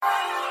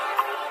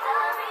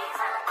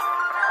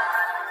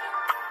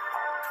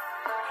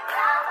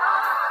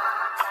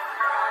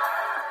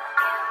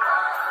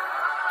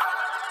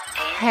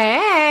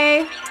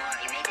Hey,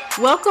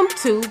 welcome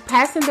to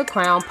Passing the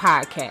Crown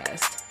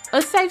podcast,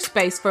 a safe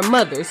space for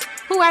mothers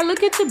who are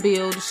looking to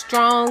build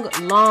strong,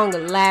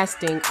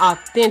 long-lasting,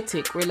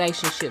 authentic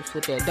relationships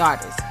with their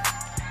daughters.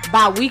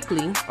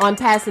 Bi-weekly on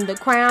Passing the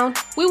Crown,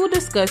 we will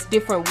discuss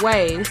different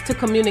ways to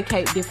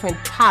communicate different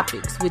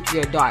topics with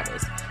your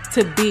daughters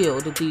to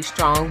build these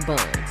strong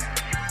bonds.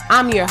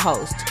 I'm your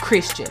host,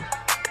 Christian,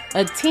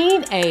 a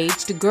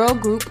teen-aged girl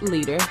group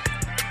leader,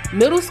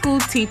 middle school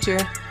teacher,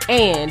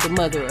 and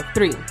mother of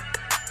 3.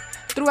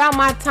 Throughout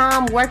my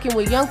time working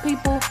with young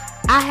people,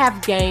 I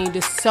have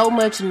gained so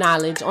much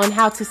knowledge on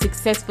how to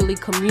successfully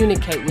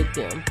communicate with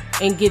them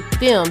and get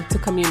them to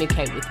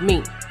communicate with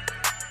me.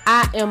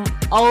 I am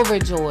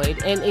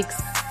overjoyed and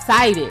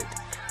excited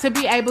to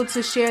be able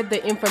to share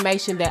the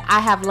information that I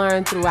have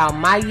learned throughout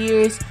my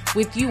years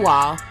with you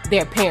all,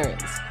 their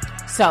parents.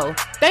 So,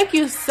 thank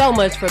you so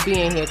much for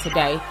being here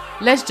today.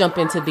 Let's jump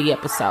into the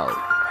episode.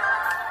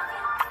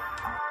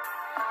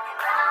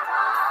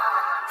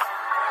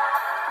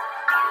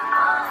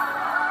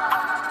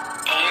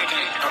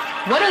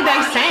 What are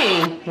they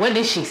saying? What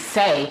did she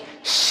say?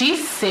 She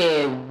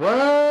said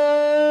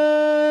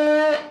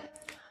what?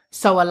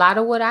 So a lot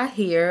of what I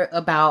hear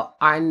about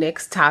our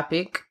next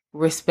topic,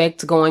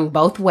 respect going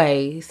both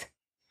ways,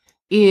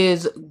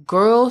 is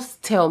girls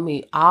tell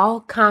me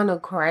all kind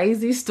of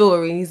crazy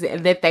stories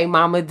that they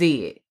mama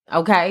did.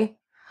 Okay?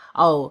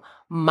 Oh,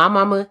 my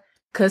mama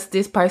cussed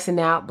this person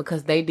out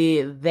because they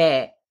did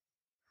that.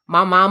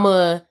 My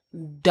mama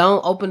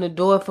don't open the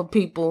door for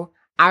people.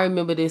 I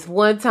remember this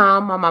one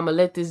time my mama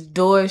let this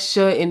door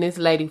shut in this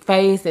lady's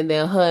face, and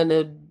then her and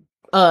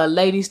the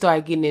lady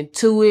started getting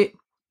into it.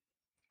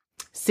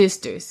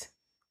 Sisters,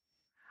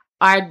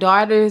 our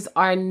daughters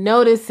are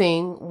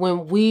noticing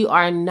when we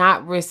are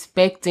not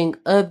respecting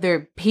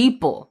other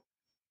people.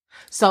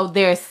 So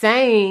they're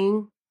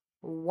saying,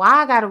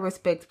 why I gotta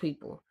respect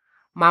people?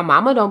 My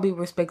mama don't be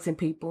respecting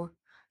people.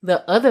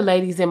 The other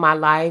ladies in my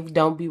life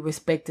don't be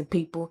respecting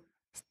people.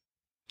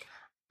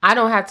 I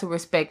don't have to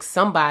respect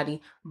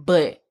somebody,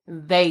 but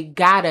they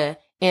gotta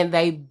and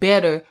they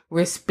better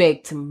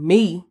respect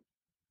me.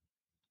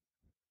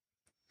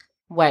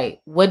 Wait,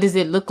 what does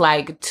it look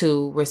like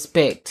to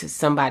respect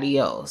somebody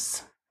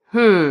else?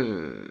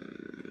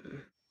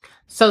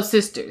 So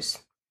sisters,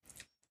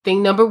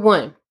 thing number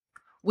 1,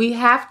 we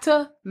have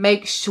to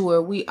make sure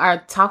we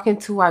are talking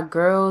to our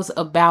girls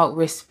about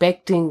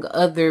respecting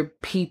other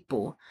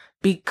people,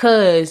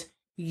 because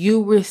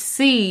you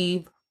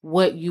receive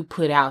what you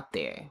put out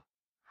there.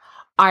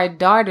 Our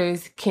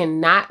daughters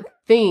cannot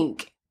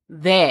think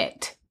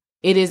that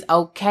it is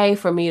okay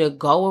for me to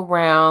go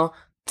around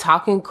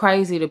talking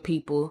crazy to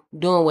people,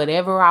 doing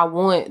whatever I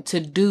want to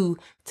do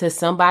to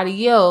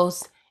somebody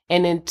else,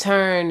 and in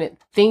turn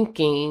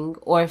thinking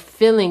or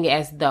feeling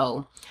as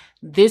though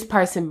this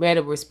person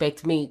better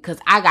respect me because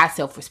I got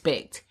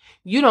self-respect.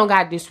 You don't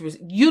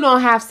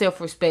have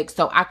self-respect,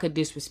 so I could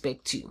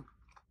disrespect you.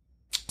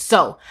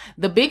 So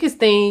the biggest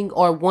thing,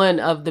 or one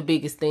of the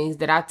biggest things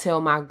that I tell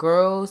my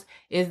girls,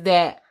 is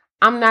that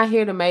I'm not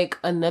here to make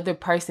another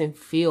person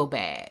feel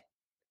bad.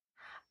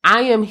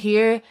 I am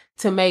here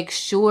to make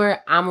sure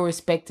I'm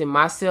respecting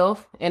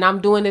myself and I'm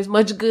doing as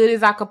much good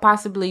as I could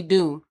possibly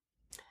do.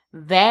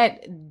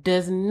 That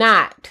does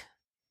not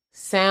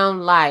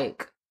sound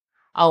like,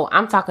 oh,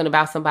 I'm talking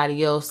about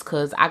somebody else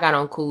because I got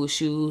on cool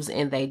shoes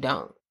and they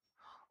don't.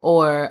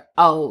 Or,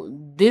 oh,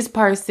 this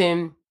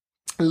person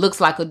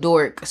looks like a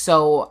dork,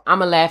 so I'm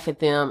going to laugh at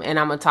them and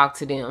I'm going to talk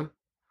to them.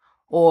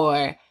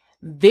 Or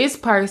this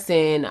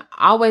person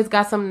always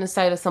got something to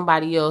say to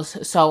somebody else,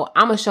 so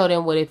I'm going to show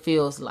them what it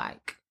feels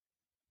like.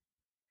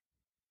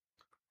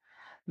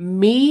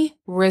 Me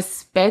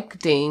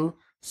respecting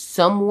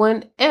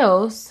someone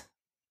else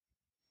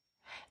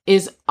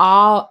is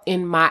all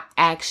in my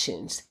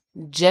actions,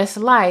 just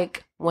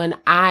like when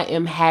I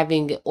am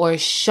having or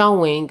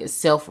showing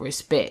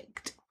self-respect.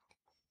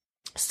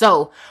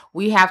 So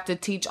we have to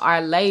teach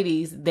our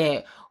ladies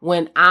that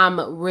when I'm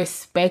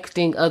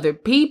respecting other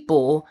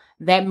people,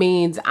 that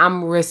means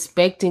I'm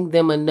respecting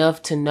them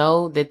enough to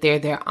know that they're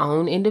their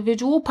own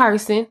individual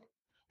person.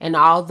 And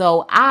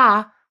although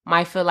I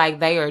might feel like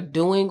they are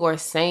doing or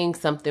saying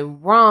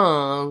something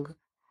wrong,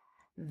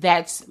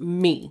 that's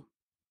me.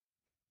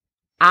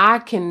 I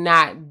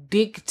cannot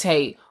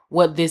dictate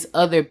what this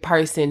other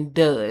person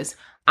does.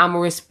 I'm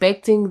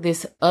respecting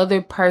this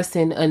other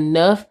person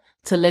enough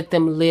to let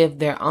them live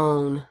their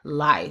own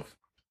life.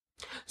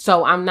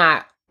 So I'm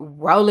not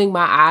rolling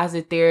my eyes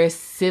at their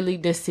silly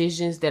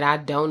decisions that I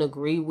don't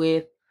agree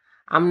with.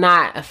 I'm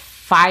not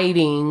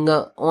fighting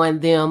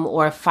on them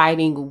or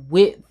fighting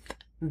with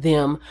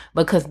them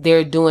because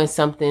they're doing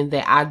something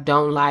that I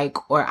don't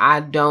like or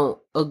I don't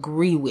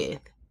agree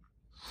with.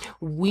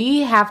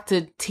 We have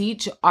to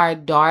teach our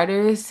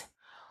daughters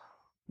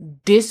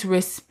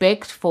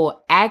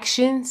disrespectful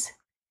actions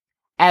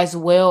as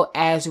well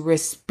as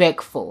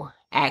respectful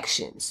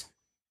actions.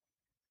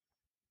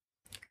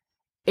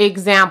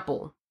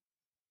 Example,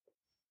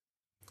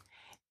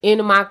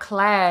 in my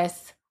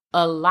class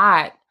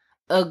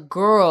a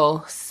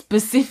girl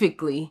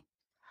specifically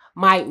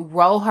might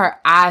roll her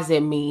eyes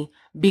at me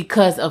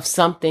because of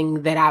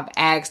something that I've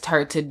asked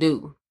her to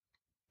do.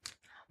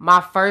 My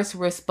first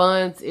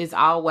response is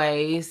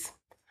always,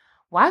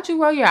 why'd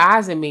you roll your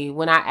eyes at me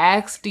when I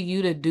asked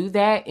you to do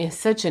that in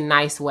such a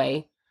nice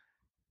way?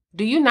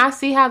 Do you not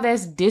see how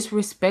that's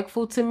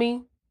disrespectful to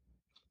me?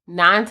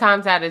 9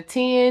 times out of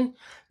 10,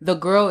 the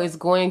girl is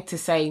going to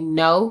say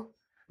no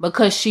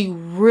because she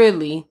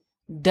really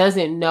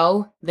doesn't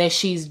know that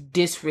she's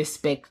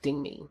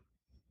disrespecting me.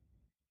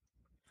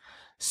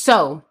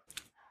 So,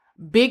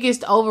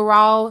 biggest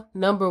overall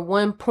number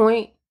 1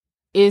 point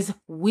is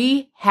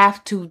we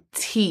have to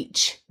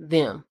teach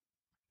them.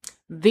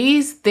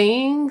 These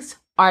things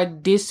are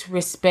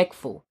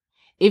disrespectful.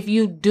 If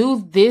you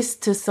do this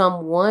to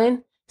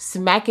someone,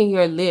 smacking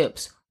your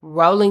lips,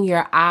 rolling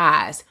your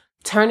eyes,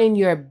 turning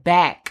your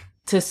back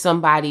to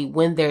somebody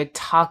when they're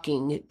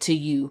talking to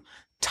you,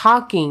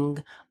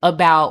 talking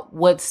about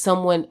what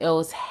someone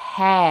else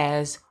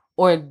has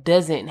or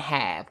doesn't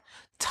have,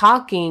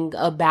 talking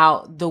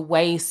about the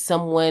way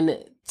someone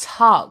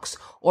talks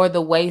or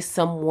the way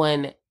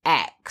someone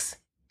acts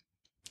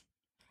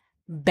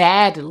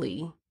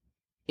badly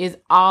is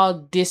all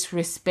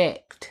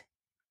disrespect.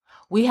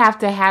 We have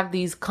to have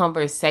these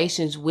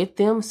conversations with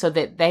them so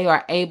that they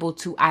are able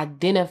to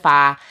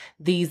identify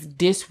these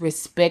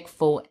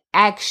disrespectful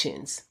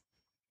actions.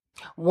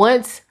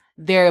 Once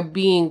they're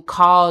being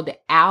called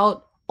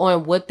out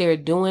on what they're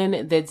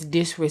doing that's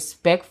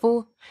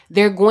disrespectful,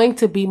 they're going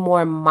to be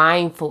more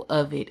mindful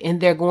of it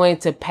and they're going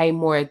to pay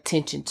more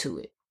attention to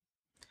it.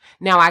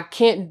 Now, I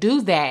can't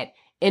do that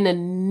in a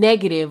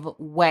negative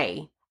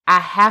way. I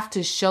have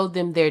to show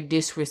them their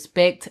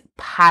disrespect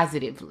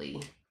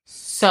positively.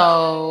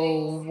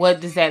 So what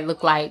does that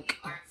look like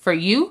for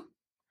you?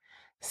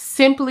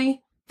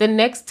 Simply, the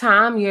next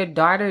time your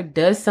daughter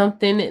does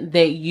something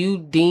that you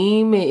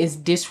deem is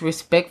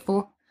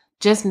disrespectful,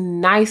 just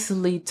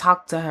nicely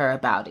talk to her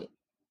about it.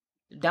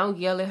 Don't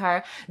yell at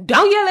her.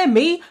 Don't yell at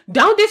me.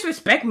 Don't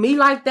disrespect me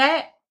like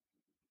that.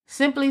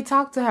 Simply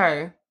talk to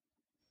her.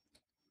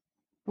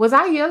 Was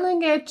I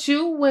yelling at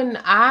you when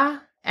I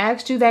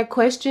asked you that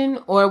question?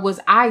 Or was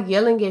I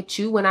yelling at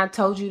you when I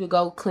told you to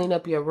go clean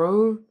up your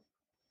room?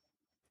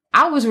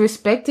 I was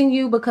respecting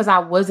you because I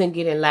wasn't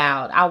getting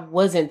loud. I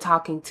wasn't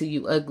talking to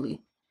you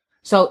ugly.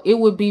 So it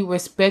would be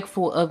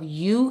respectful of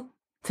you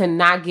to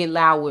not get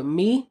loud with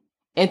me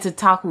and to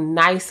talk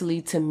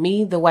nicely to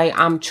me the way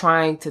I'm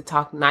trying to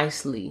talk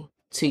nicely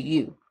to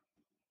you.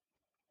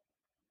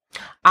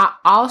 I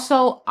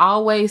also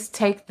always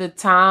take the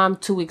time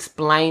to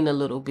explain a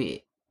little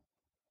bit.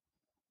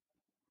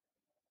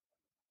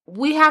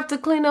 We have to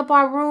clean up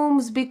our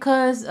rooms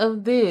because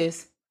of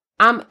this.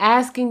 I'm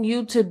asking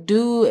you to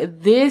do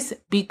this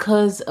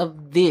because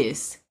of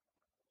this.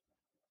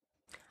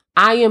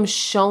 I am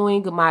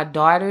showing my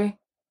daughter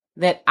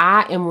that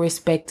I am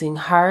respecting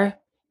her,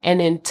 and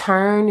in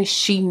turn,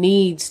 she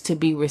needs to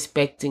be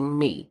respecting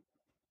me.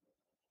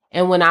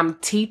 And when I'm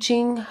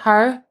teaching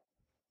her,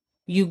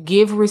 you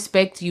give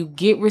respect, you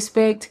get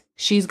respect,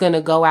 she's going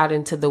to go out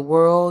into the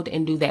world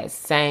and do that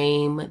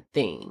same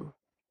thing.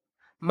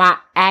 My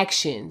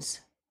actions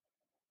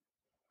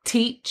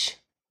teach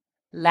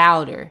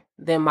louder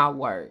than my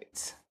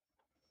words.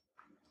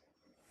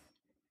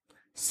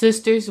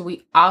 Sisters,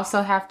 we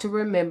also have to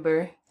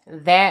remember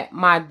that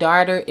my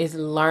daughter is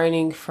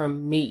learning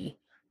from me.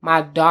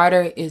 My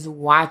daughter is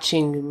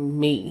watching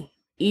me,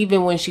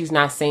 even when she's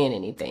not saying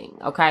anything,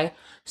 okay?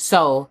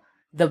 So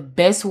the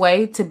best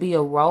way to be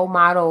a role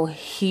model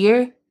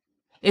here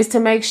is to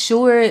make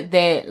sure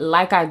that,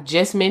 like I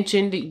just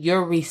mentioned,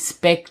 you're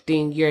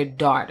respecting your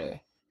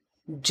daughter,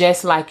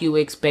 just like you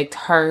expect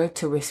her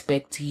to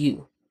respect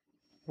you.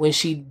 When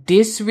she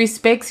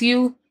disrespects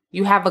you,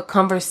 you have a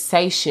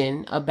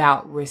conversation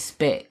about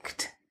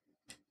respect.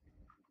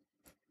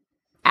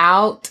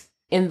 Out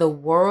in the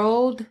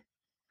world,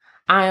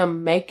 I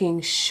am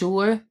making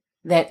sure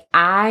that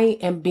I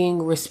am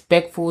being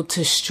respectful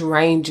to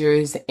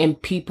strangers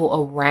and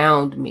people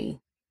around me.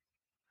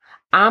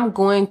 I'm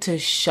going to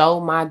show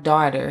my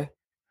daughter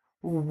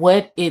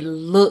what it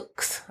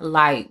looks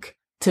like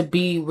to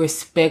be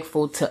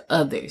respectful to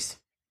others.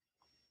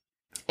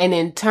 And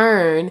in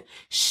turn,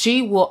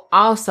 she will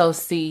also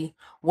see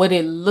what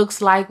it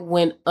looks like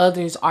when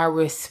others are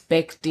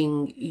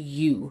respecting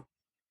you.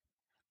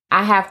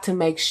 I have to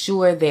make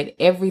sure that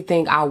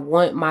everything I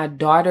want my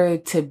daughter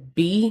to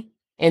be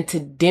and to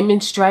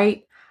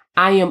demonstrate,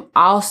 I am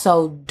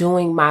also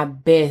doing my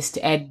best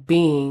at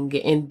being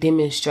and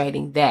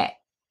demonstrating that.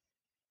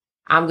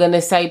 I'm going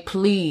to say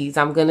please.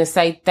 I'm going to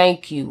say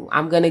thank you.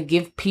 I'm going to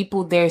give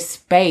people their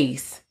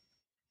space.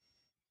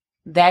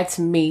 That's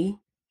me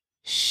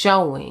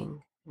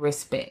showing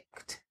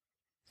respect.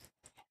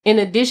 In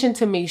addition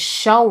to me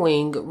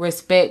showing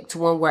respect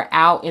when we're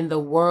out in the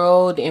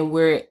world and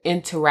we're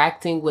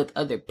interacting with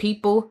other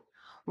people,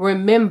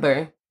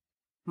 remember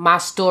my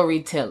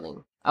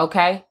storytelling,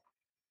 okay?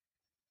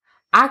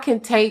 I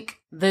can take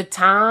the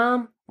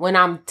time when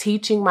I'm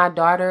teaching my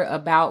daughter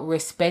about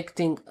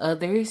respecting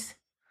others.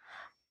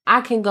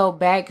 I can go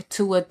back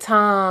to a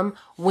time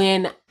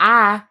when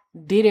I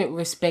didn't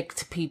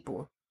respect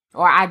people,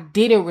 or I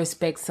didn't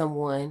respect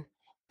someone,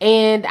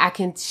 and I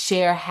can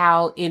share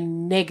how it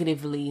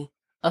negatively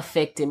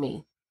affected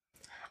me.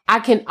 I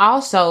can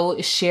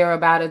also share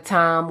about a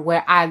time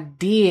where I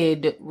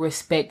did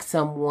respect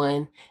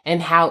someone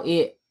and how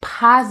it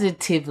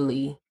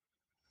positively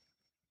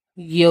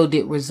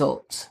yielded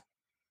results.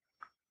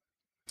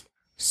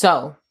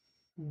 So,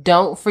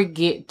 don't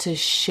forget to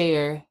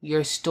share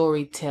your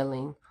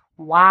storytelling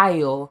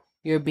while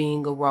you're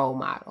being a role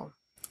model.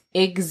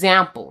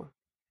 Example.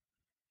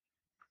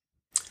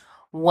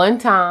 One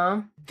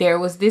time, there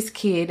was this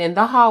kid in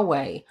the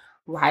hallway,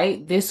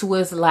 right? This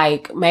was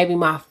like maybe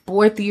my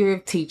 4th year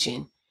of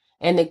teaching.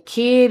 And the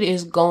kid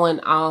is going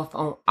off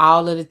on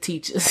all of the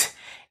teachers.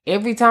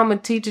 Every time a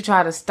teacher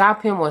try to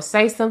stop him or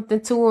say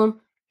something to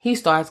him, he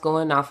starts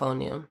going off on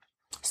them.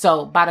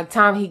 So by the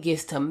time he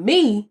gets to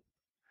me,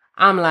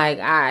 I'm like,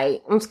 all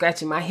right, I'm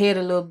scratching my head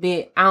a little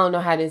bit. I don't know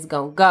how this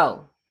gonna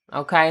go.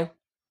 Okay.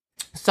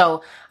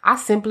 So I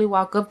simply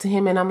walk up to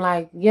him and I'm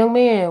like, young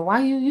man,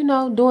 why you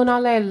doing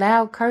all that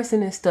loud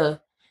cursing and stuff?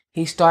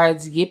 He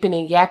starts yipping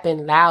and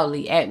yapping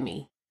loudly at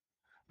me.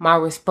 My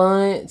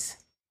response,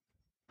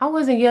 I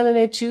wasn't yelling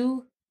at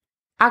you.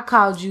 I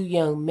called you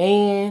young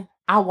man.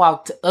 I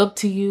walked up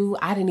to you.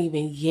 I didn't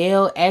even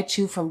yell at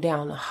you from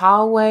down the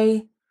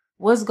hallway.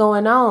 What's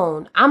going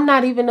on? I'm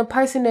not even the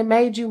person that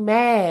made you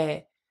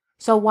mad.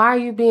 So why are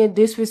you being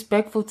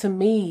disrespectful to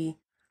me?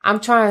 I'm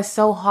trying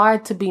so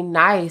hard to be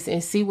nice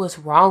and see what's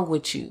wrong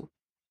with you.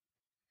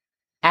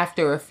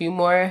 After a few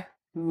more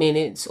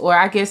minutes, or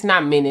I guess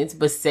not minutes,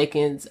 but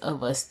seconds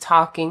of us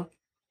talking,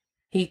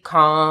 he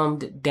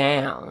calmed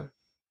down.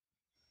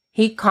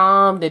 He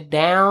calmed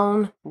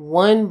down,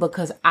 one,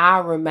 because I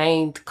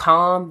remained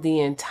calm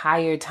the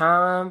entire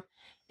time,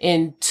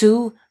 and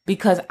two,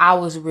 because I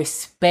was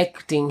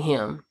respecting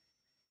him.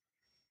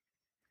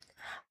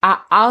 I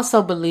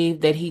also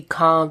believe that he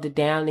calmed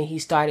down and he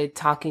started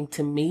talking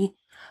to me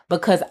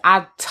because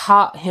I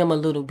taught him a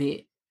little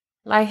bit.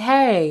 Like,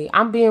 hey,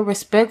 I'm being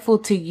respectful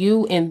to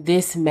you in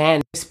this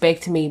manner.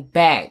 Respect me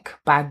back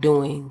by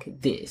doing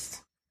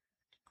this.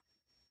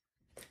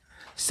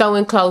 So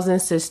in closing,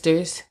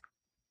 sisters,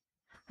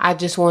 I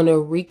just want to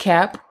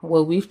recap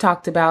what we've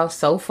talked about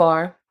so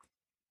far.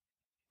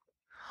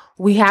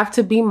 We have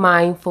to be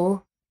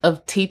mindful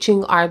of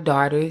teaching our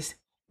daughters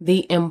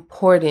the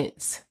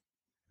importance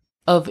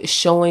of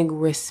showing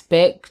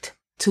respect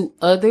to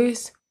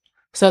others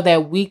so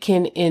that we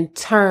can in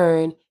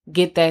turn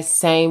get that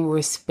same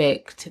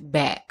respect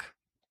back.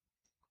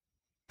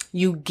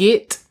 You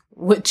get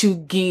what you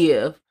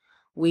give.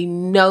 We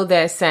know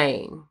that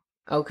saying,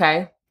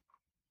 okay?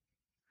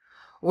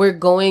 We're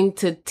going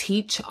to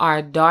teach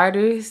our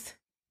daughters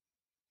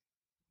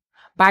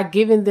by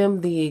giving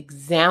them the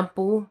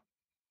example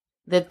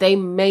that they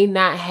may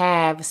not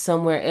have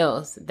somewhere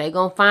else. They're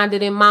going to find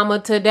it in mama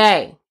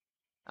today,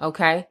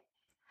 okay?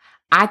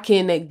 I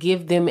can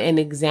give them an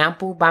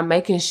example by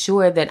making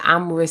sure that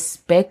I'm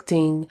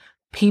respecting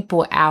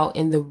people out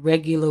in the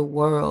regular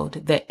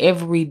world, the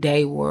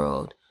everyday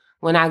world.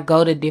 When I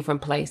go to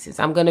different places,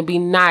 I'm going to be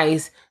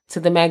nice to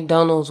the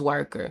McDonald's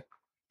worker.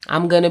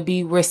 I'm going to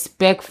be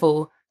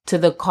respectful to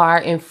the car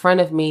in front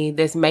of me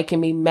that's making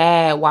me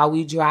mad while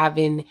we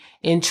driving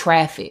in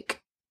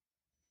traffic.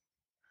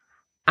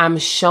 I'm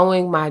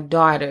showing my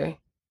daughter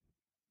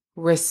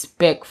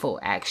respectful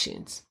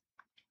actions.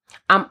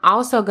 I'm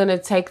also going to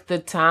take the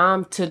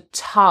time to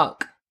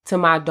talk to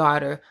my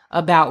daughter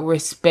about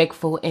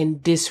respectful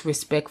and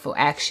disrespectful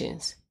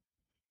actions.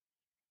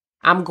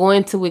 I'm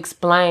going to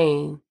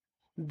explain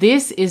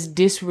this is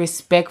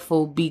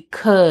disrespectful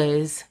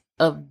because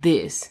of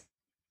this.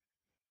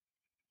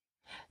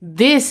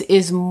 This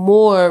is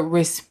more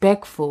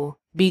respectful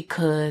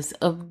because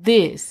of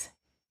this.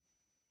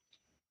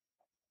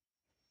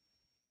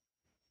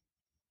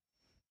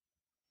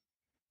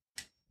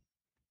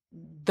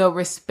 The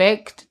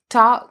respect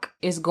talk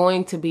is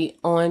going to be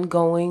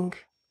ongoing.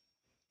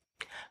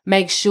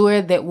 Make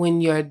sure that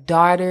when your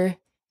daughter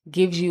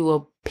gives you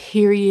a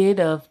period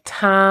of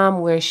time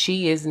where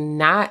she is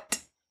not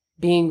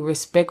being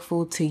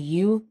respectful to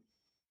you,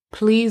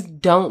 please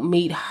don't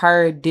meet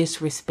her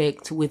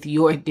disrespect with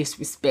your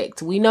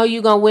disrespect. We know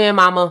you're going to win,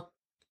 mama.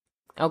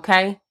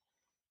 Okay?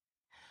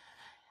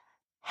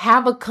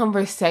 Have a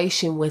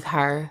conversation with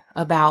her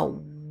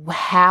about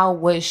how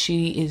what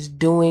she is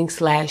doing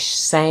 /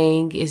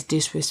 saying is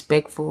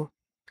disrespectful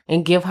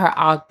and give her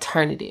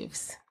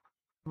alternatives.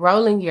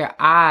 Rolling your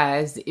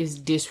eyes is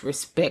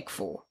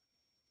disrespectful.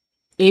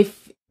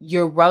 If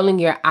you're rolling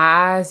your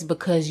eyes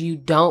because you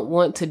don't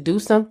want to do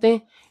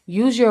something,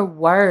 use your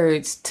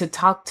words to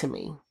talk to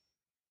me.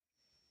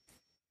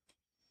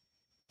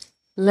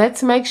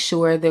 Let's make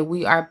sure that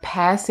we are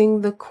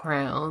passing the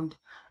crown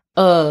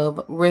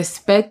of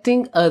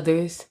respecting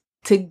others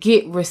to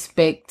get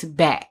respect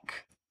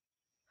back.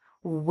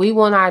 We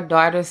want our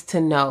daughters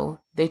to know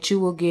that you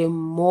will get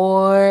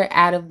more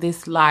out of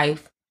this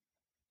life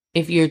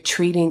if you're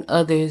treating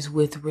others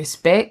with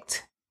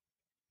respect.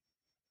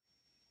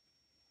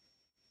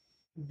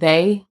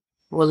 They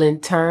will in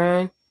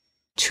turn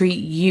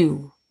treat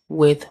you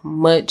with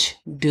much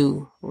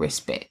due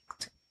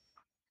respect.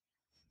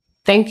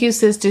 Thank you,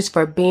 sisters,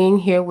 for being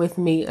here with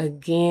me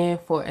again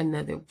for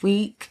another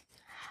week.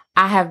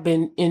 I have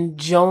been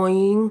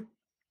enjoying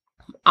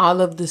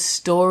all of the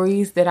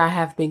stories that I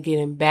have been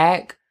getting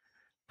back.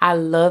 I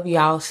love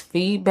y'all's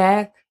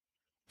feedback.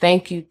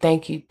 Thank you,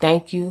 thank you,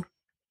 thank you.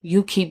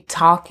 You keep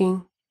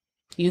talking.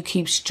 You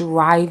keep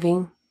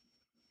striving.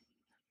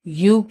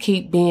 You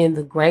keep being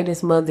the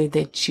greatest mother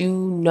that you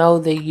know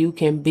that you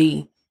can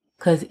be,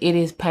 because it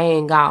is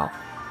paying off.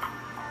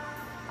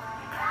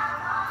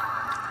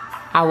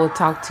 I will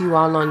talk to you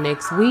all on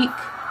next week.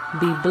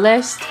 Be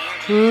blessed.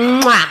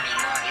 Mwah.